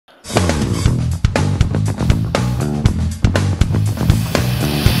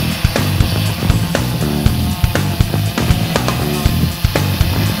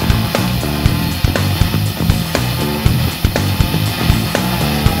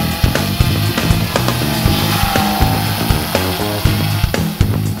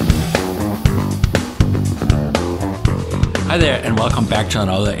Hi there and welcome back to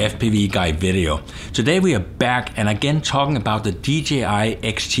another FPV guide video. Today we are back and again talking about the DJI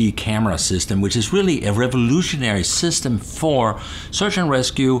XT camera system, which is really a revolutionary system for search and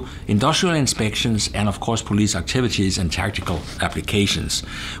rescue, industrial inspections, and of course police activities and tactical applications.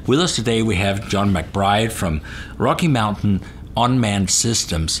 With us today we have Jon McBride from Rocky Mountain Unmanned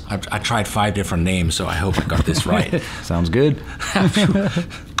Systems. I tried 5 different names, so I hope I got this right. Sounds good.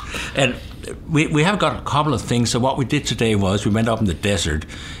 And we have got a couple of things. So what we did today was we went up in the desert,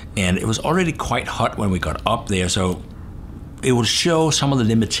 and it was already quite hot when we got up there. So it will show some of the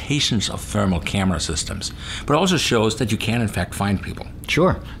limitations of thermal camera systems, but it also shows that you can in fact find people.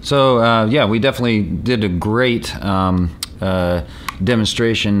 Sure. So yeah, we definitely did a great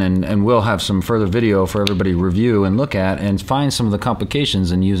demonstration, and we'll have some further video for everybody to review and look at and find some of the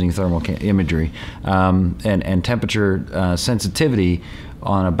complications in using thermal imagery, and temperature sensitivity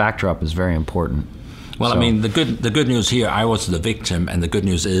on a backdrop is very important. Well, so, I mean, the good news here, I was the victim, and the good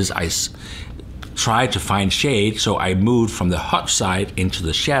news is I tried to find shade, so I moved from the hot side into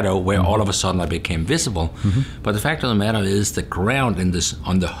the shadow, where all of a sudden I became visible. But the fact of the matter is the ground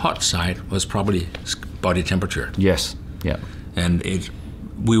on the hot side was probably body temperature. Yes. Yeah. And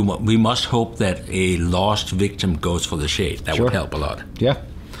we must hope that a lost victim goes for the shade. That would help a lot. Yeah.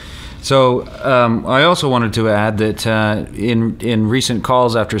 So I also wanted to add that in recent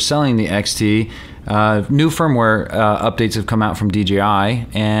calls after selling the XT, new firmware updates have come out from DJI,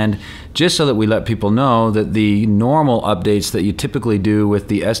 and just so that we let people know that the normal updates that you typically do with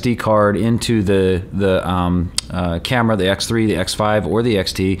the SD card into the camera, the X3, the X5, or the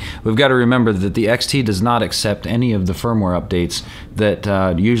XT, we've got to remember that the XT does not accept any of the firmware updates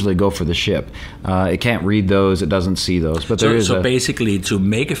that usually go for the ship. It can't read those, it doesn't see those. But so basically, to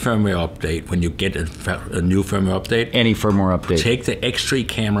make a firmware update, when you get a new firmware update, any firmware update, take the X3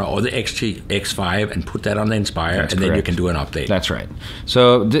 camera or the XT X5 and put that on the Inspire. That's and correct. Then you can do an update. That's right.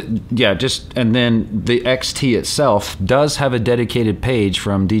 So yeah, and then the XT itself does have a dedicated page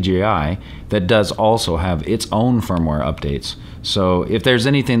from DJI that does also have its own firmware updates. So if there's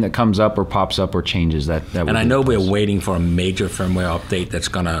anything that comes up or pops up or changes, that would And I know we're waiting for a major firmware update that's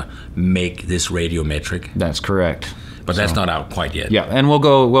gonna make this radiometric. That's correct. But that's not out quite yet. Yeah, and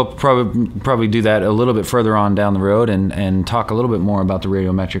we'll probably do that a little bit further on down the road and talk a little bit more about the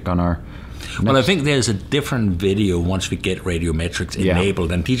radiometric on our Well, I think there's a different video once we get radiometrics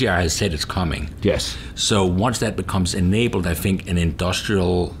enabled, and DJI has said it's coming. Yes. So once that becomes enabled, I think an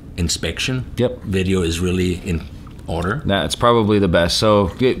industrial inspection video is really in order. That's probably the best. So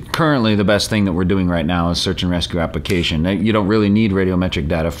currently the best thing that we're doing right now is search and rescue application. You don't really need radiometric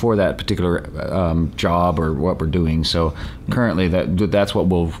data for that particular job or what we're doing. So currently that's what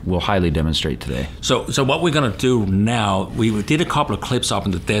we'll highly demonstrate today. So what we're going to do now, we did a couple of clips up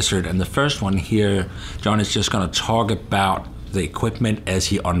in the desert, and the first one here, Jon is just going to talk about the equipment as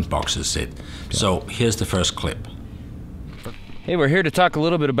he unboxes it. Okay. So here's the first clip. Hey, we're here to talk a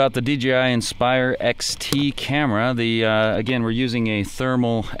little bit about the DJI Inspire XT camera. Again, we're using a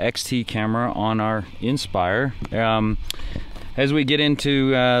thermal XT camera on our Inspire. As we get into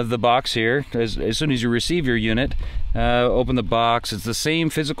the box here, as soon as you receive your unit, open the box. It's the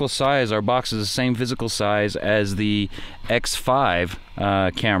same physical size. Our box is the same physical size as the X5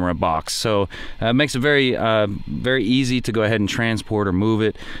 camera box, so it makes it very easy to go ahead and transport or move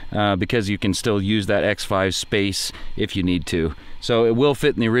it, because you can still use that X5 space if you need to. So it will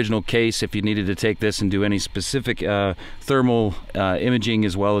fit in the original case if you needed to take this and do any specific thermal imaging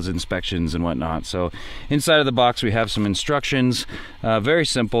as well as inspections and whatnot. So inside of the box we have some instructions, very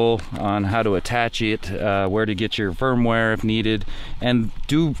simple, on how to attach it, where to get your firmware if needed, and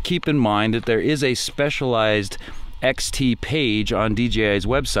do keep in mind that there is a specialized XT page on DJI's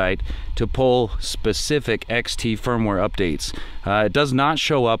website to pull specific XT firmware updates. It does not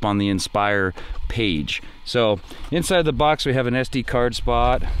show up on the Inspire page. So inside the box we have an SD card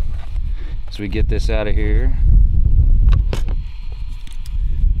spot. So we get this out of here.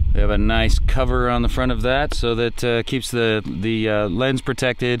 We have a nice cover on the front of that, so that keeps the lens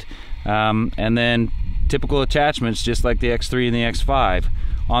protected. And then typical attachments, just like the X3 and the X5.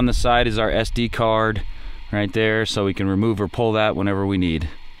 On the side is our SD card right there, so we can remove or pull that whenever we need.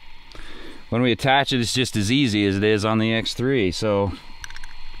 When we attach it, it's just as easy as it is on the X3. So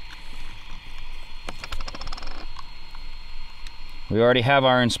we already have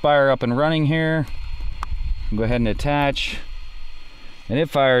our Inspire up and running here. Go ahead and attach, and it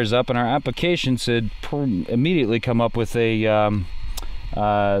fires up, and our application should immediately come up with a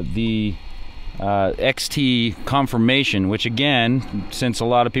XT confirmation, which again, since a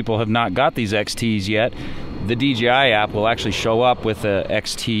lot of people have not got these XTs yet, the DJI app will actually show up with a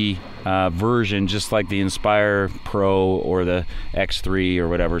XT version, just like the Inspire Pro or the X3 or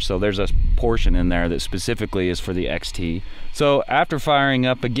whatever. So there's a portion in there that specifically is for the XT. So after firing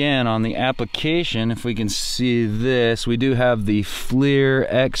up again on the application, if we can see this, we do have the FLIR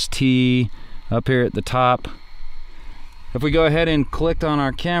XT up here at the top. If we go ahead and click on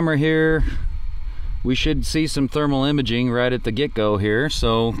our camera here, we should see some thermal imaging right at the get-go here.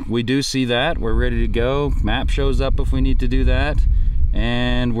 So we do see that. We're ready to go. Map shows up if we need to do that.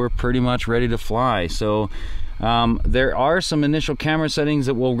 And we're pretty much ready to fly. So there are some initial camera settings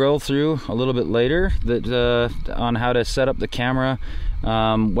that we'll roll through a little bit later that on how to set up the camera,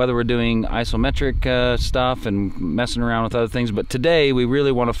 whether we're doing isometric stuff and messing around with other things. But today we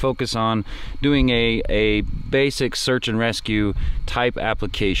really want to focus on doing a basic search and rescue type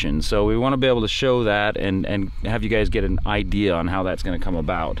application. So we want to be able to show that and have you guys get an idea on how that's going to come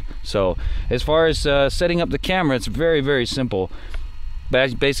about. So as far as setting up the camera, it's very, very simple.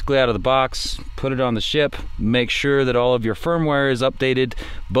 Basically out of the box, put it on the ship, make sure that all of your firmware is updated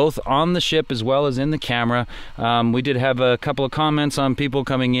both on the ship as well as in the camera. We did have a couple of comments on people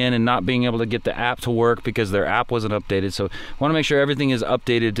coming in and not being able to get the app to work because their app wasn't updated. So want to make sure everything is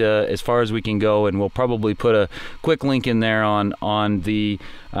updated as far as we can go, and we'll probably put a quick link in there on the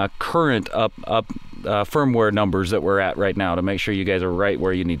current firmware numbers that we're at right now to make sure you guys are right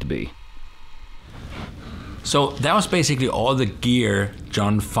where you need to be. So that was basically all the gear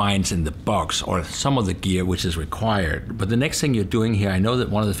Jon finds in the box, or some of the gear which is required. But the next thing you're doing here, I know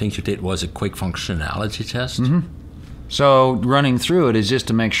that one of the things you did was a quick functionality test. Mm-hmm. So running through it is just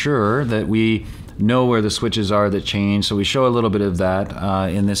to make sure that we know where the switches are that change. So we show a little bit of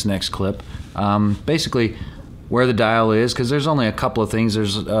that in this next clip. Basically where the dial is, because there's only a couple of things.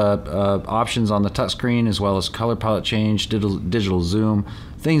 There's options on the touchscreen as well as color palette change, digital zoom,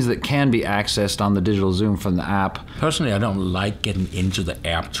 things that can be accessed on the digital zoom from the app. Personally, I don't like getting into the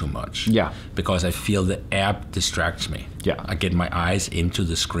app too much. Yeah. Because I feel the app distracts me. Yeah. I get my eyes into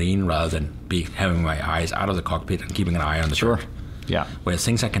the screen rather than having my eyes out of the cockpit and keeping an eye on the bird. Yeah. Whereas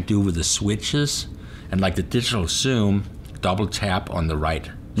things I can do with the switches and like the digital zoom, double tap on the right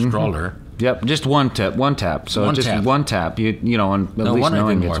stroller. Yep, just one tap. So one tap. You know, and at least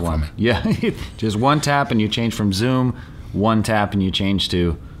knowing it's one. Yeah, just one tap and you change from zoom. One tap and you change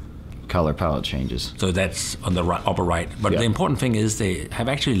to color palette changes. So that's on the upper right. But the important thing is they have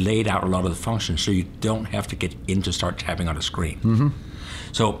actually laid out a lot of the functions so you don't have to get in to start tapping on the screen. Mm-hmm.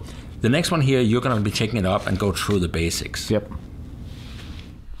 So the next one here, you're going to be taking it up and go through the basics. Yep.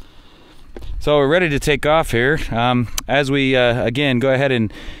 So we're ready to take off here. As we, again, go ahead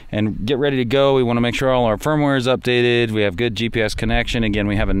and get ready to go, we want to make sure all our firmware is updated. We have good GPS connection. Again,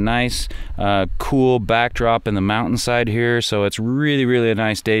 we have a nice, cool backdrop in the mountainside here, so it's really, really a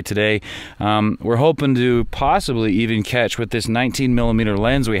nice day today. We're hoping to possibly even catch with this 19mm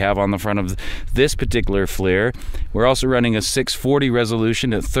lens we have on the front of this particular FLIR. We're also running a 640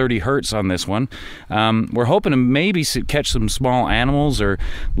 resolution at 30 hertz on this one. We're hoping to maybe catch some small animals or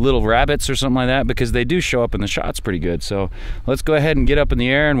little rabbits or something like that, because they do show up in the shots pretty good. So let's go ahead and get up in the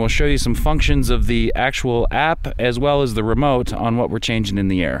air and we'll show you some functions of the actual app as well as the remote on what we're changing in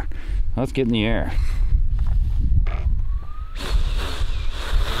the air. Let's get in the air.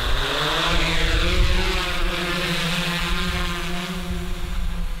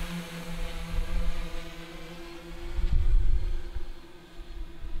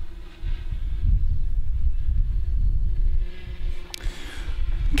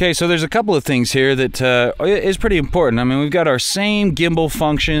 Okay, so there's a couple of things here that is pretty important. I mean, we've got our same gimbal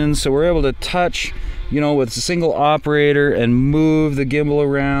functions, so we're able to touch, you know, with a single operator and move the gimbal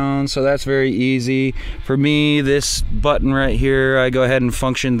around, so that's very easy. For me, this button right here, I go ahead and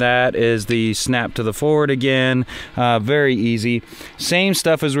function that as the snap to the forward again. Very easy. Same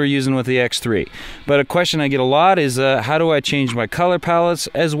stuff as we're using with the X3. But a question I get a lot is how do I change my color palettes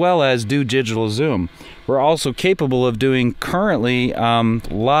as well as do digital zoom? We're also capable of doing currently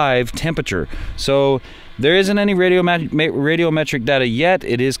live temperature. So there isn't any radiometric data yet.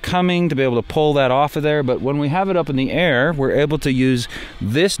 It is coming to be able to pull that off of there, but when we have it up in the air, we're able to use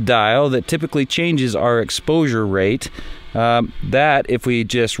this dial that typically changes our exposure rate. That if we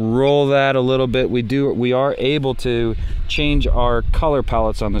just roll that a little bit, we are able to change our color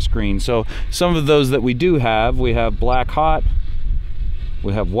palettes on the screen. So some of those that we do have, we have black hot,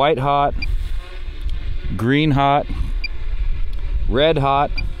 we have white hot, green hot, red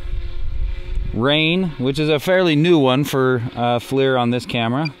hot, rain, which is a fairly new one for FLIR on this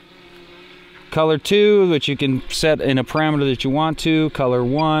camera, color 2, which you can set in a parameter that you want to, color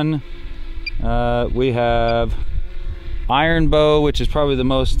 1, we have iron bow, which is probably the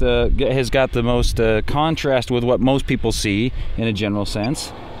most has got the most contrast with what most people see in a general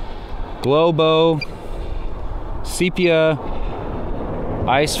sense. Globo, Sepia,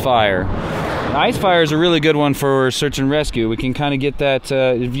 Ice Fire. Ice Fire is a really good one for search and rescue. We can kind of get that,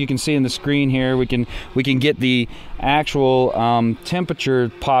 if you can see in the screen here, we can get the actual temperature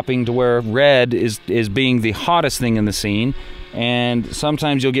popping to where red is being the hottest thing in the scene, and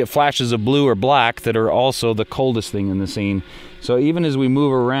sometimes you'll get flashes of blue or black that are also the coldest thing in the scene. So even as we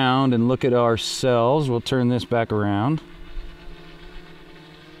move around and look at ourselves, we'll turn this back around,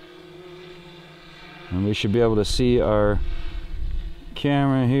 and we should be able to see our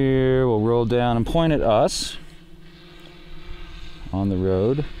camera here. We'll roll down and point at us on the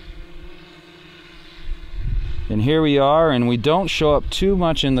road, and here we are, and we don't show up too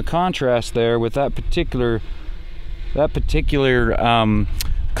much in the contrast there with that particular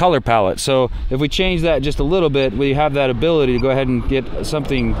color palette. So if we change that just a little bit, we have that ability to go ahead and get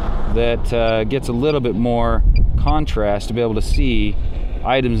something that gets a little bit more contrast to be able to see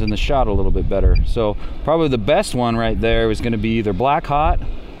items in the shot a little bit better. So probably the best one right there is going to be either black hot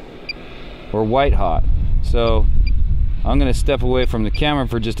or white hot. So I'm going to step away from the camera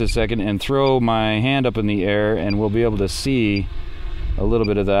for just a second and throw my hand up in the air, and we'll be able to see a little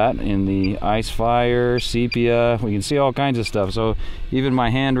bit of that in the Ice Fire, Sepia. We can see all kinds of stuff. So even my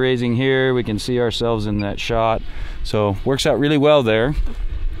hand raising here, we can see ourselves in that shot. So works out really well there.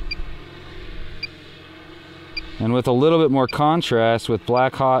 And with a little bit more contrast with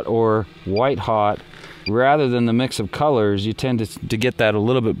black hot or white hot, rather than the mix of colors, you tend to get that a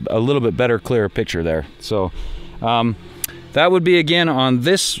little bit better, clearer picture there. So that would be again on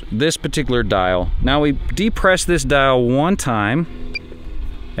this particular dial. Now we depress this dial one time,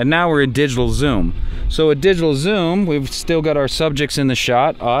 and now we're in digital zoom. So at digital zoom, we've still got our subjects in the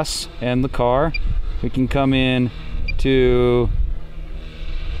shot, us and the car. We can come in to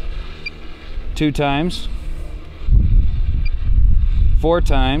 2 times, 4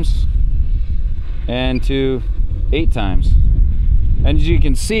 times, and to 8 times. And as you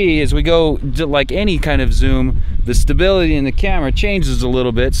can see, as we go to like any kind of zoom, the stability in the camera changes a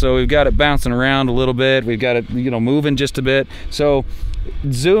little bit. So we've got it bouncing around a little bit, we've got it, you know, moving just a bit. So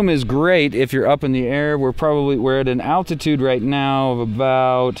zoom is great if you're up in the air. We're at an altitude right now of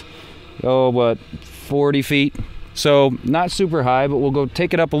about 40 feet. So not super high, but we'll go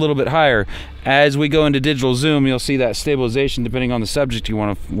take it up a little bit higher. As we go into digital zoom, you'll see that stabilization depending on the subject you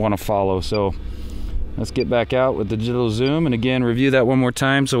want to follow. So let's get back out with the digital zoom, and again review that one more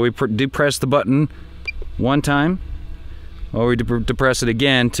time. So we depress the button one time, or we depress it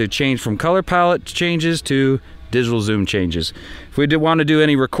again to change from color palette changes to digital zoom changes. If we did want to do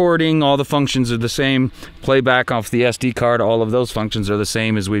any recording, all the functions are the same. Playback off the SD card, all of those functions are the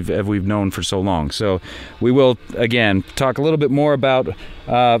same as we've known for so long. So we will again talk a little bit more about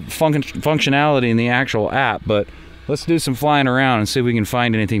functionality in the actual app, but let's do some flying around and see if we can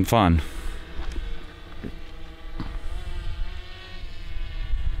find anything fun.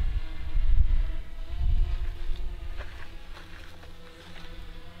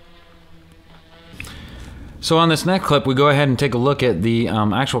 So on this next clip, we go ahead and take a look at the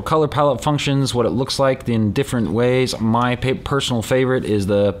actual color palette functions, what it looks like in different ways. My personal favorite is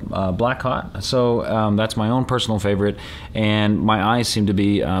the black hot. So that's my own personal favorite, and my eyes seem to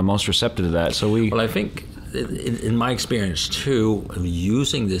be most receptive to that. So Well, I think in my experience too,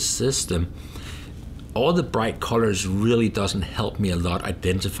 using this system, all the bright colors really doesn't help me a lot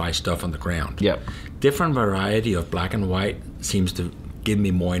identify stuff on the ground. Yep. Different variety of black and white seems to give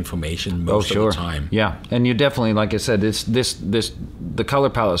me more information most of the time. Yeah, and you definitely, like I said, the color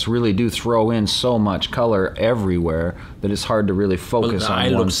palettes really do throw in so much color everywhere that it's hard to really focus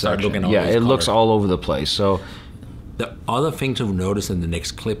on one section. Yeah, it looks all over the place. So the other thing to notice in the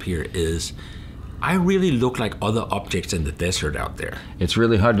next clip here is I really look like other objects in the desert out there. It's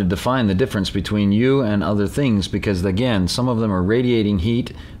really hard to define the difference between you and other things because, again, some of them are radiating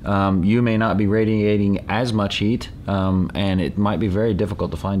heat. You may not be radiating as much heat, and it might be very difficult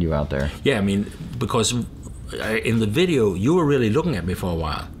to find you out there. Yeah, I mean, because in the video, you were really looking at me for a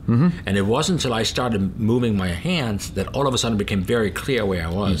while. And it wasn't until I started moving my hands that all of a sudden it became very clear where I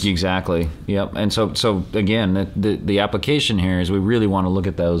was. Exactly. Yep. And so again, the application here is we really want to look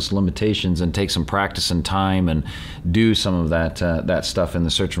at those limitations and take some practice and time and do some of that stuff in the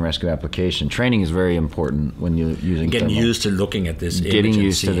search and rescue application. Training is very important when you're using getting thermal. Used to looking at this image. Getting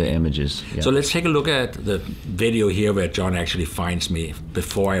used to the images. Yep. So let's take a look at the video here where Jon actually finds me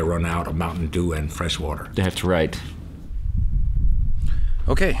before I run out of Mountain Dew and fresh water. That's right.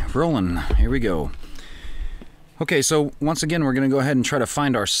 Okay, rolling. Here we go. Okay, so once again, we're going to go ahead and try to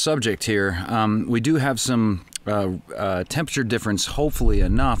find our subject here. We do have some temperature difference, hopefully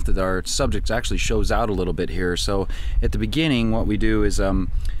enough that our subject actually shows out a little bit here. So at the beginning, what we do is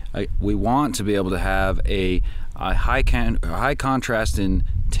we want to be able to have a high contrast in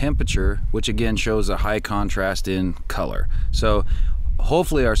temperature, which again shows a high contrast in color. So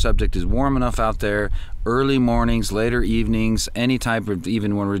hopefully our subject is warm enough out there, early mornings, later evenings, any type of,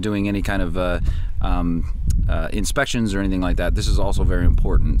 even when we're doing any kind of inspections or anything like that. This is also very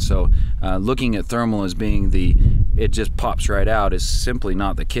important. So looking at thermal as being it just pops right out is simply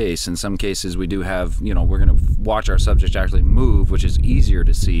not the case. In some cases we do have, you know, we're going to watch our subject actually move, which is easier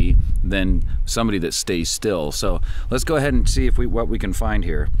to see than somebody that stays still. So let's go ahead and see what we can find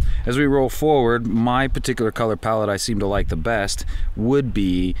here. As we roll forward, my particular color palette I seem to like the best would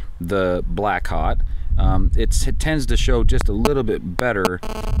be the black hot. It tends to show just a little bit better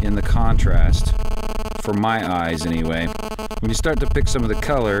in the contrast, for my eyes anyway. When you start to pick some of the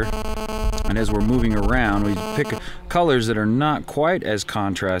color, and as we're moving around, we pick colors that are not quite as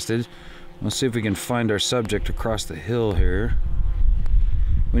contrasted. Let's see if we can find our subject across the hill here.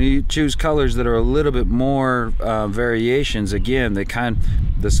 When you choose colors that are a little bit more variations, again,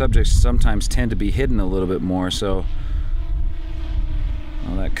 the subjects sometimes tend to be hidden a little bit more. So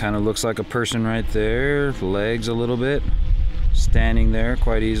well, that kind of looks like a person right there, legs a little bit, standing there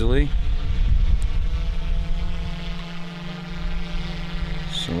quite easily.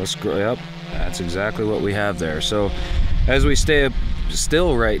 So let's go up. That's exactly what we have there. So as we stay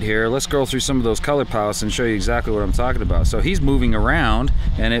still right here, let's scroll through some of those color palettes and show you exactly what I'm talking about. So he's moving around,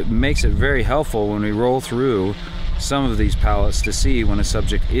 and it makes it very helpful when we roll through some of these palettes to see when a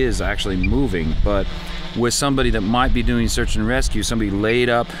subject is actually moving. But with somebody that might be doing search and rescue, somebody laid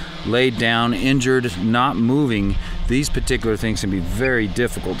up, laid down, injured, not moving, these particular things can be very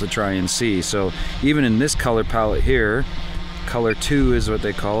difficult to try and see. So even in this color palette here, color 2 is what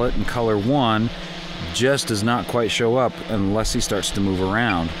they call it, and color 1 just does not quite show up unless he starts to move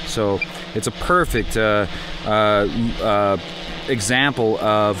around. So it's a perfect example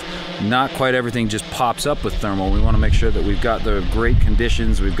of not quite everything just pops up with thermal. We want to make sure that we've got the great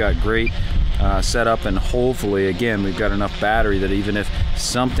conditions, we've got great setup, and hopefully again we've got enough battery that even if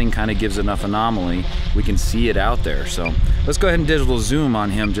something kind of gives enough anomaly, we can see it out there. So let's go ahead and digital zoom on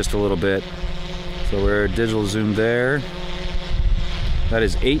him just a little bit. So we're digital zoom there. That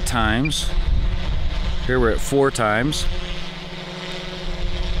is 8 times. Here we're at 4 times.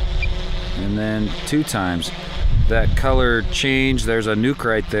 And then 2 times. That color change, there's a nuke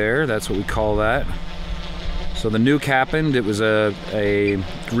right there. That's what we call that. So the nuke happened. It was a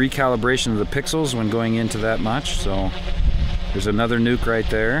recalibration of the pixels when going into that much. So there's another nuke right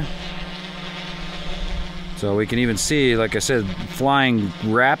there. So we can even see, like I said, flying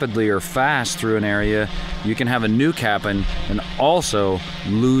rapidly or fast through an area, you can have a nuke happen and also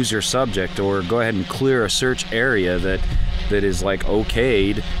lose your subject, or go ahead and clear a search area that is like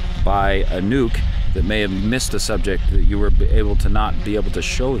okayed by a nuke that may have missed a subject that you were able to not be able to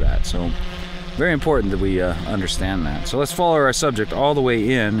show that. So very important that we understand that. So let's follow our subject all the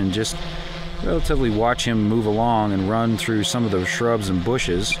way in and just relatively watch him move along and run through some of the shrubs and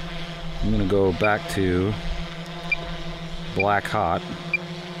bushes. I'm going to go back to black hot.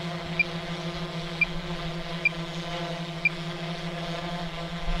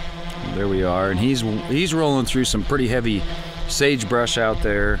 There we are, and he's rolling through some pretty heavy sagebrush out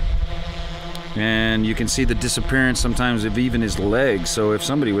there, and you can see the disappearance sometimes of even his legs. So if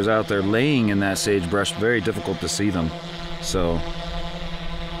somebody was out there laying in that sagebrush, very difficult to see them. So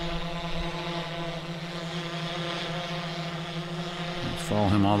follow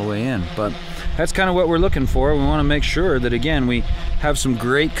him all the way in. But that's kind of what we're looking for. We want to make sure that, again, we have some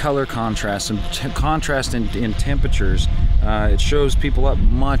great color contrast, some contrast in temperatures. It shows people up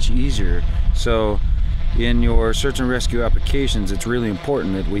much easier. So in your search and rescue applications, it's really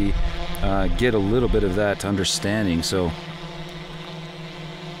important that we get a little bit of that understanding. So,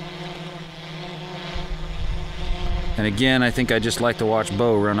 and again, I think I just like to watch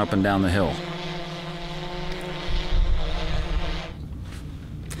Bo run up and down the hill.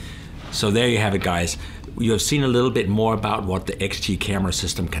 So there you have it, guys. You have seen a little bit more about what the XT camera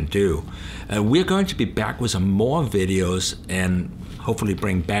system can do. We're going to be back with some more videos and hopefully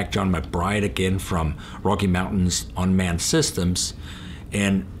bring back Jon McBride again from Rocky Mountain Unmanned Systems.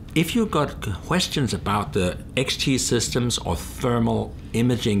 And if you've got questions about the XT systems or thermal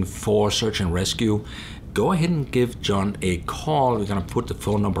imaging for search and rescue, go ahead and give Jon a call. We're going to put the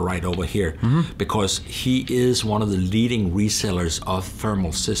phone number right over here, because he is one of the leading resellers of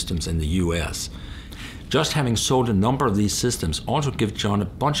thermal systems in the US. Just having sold a number of these systems also gives Jon a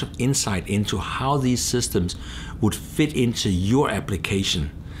bunch of insight into how these systems would fit into your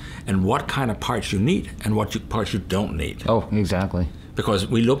application and what kind of parts you need and what parts you don't need. Oh, exactly. Because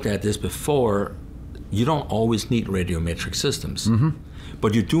we looked at this before, you don't always need radiometric systems.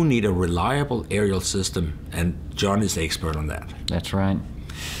 but you do need a reliable aerial system, and Jon is the expert on that. That's right.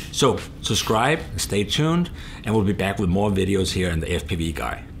 So subscribe, stay tuned, and we'll be back with more videos here in the FPV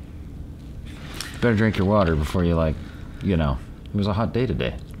Guy. Better drink your water before you, like, you know, it was a hot day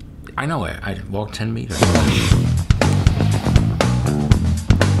today. I know, I walked 10 meters.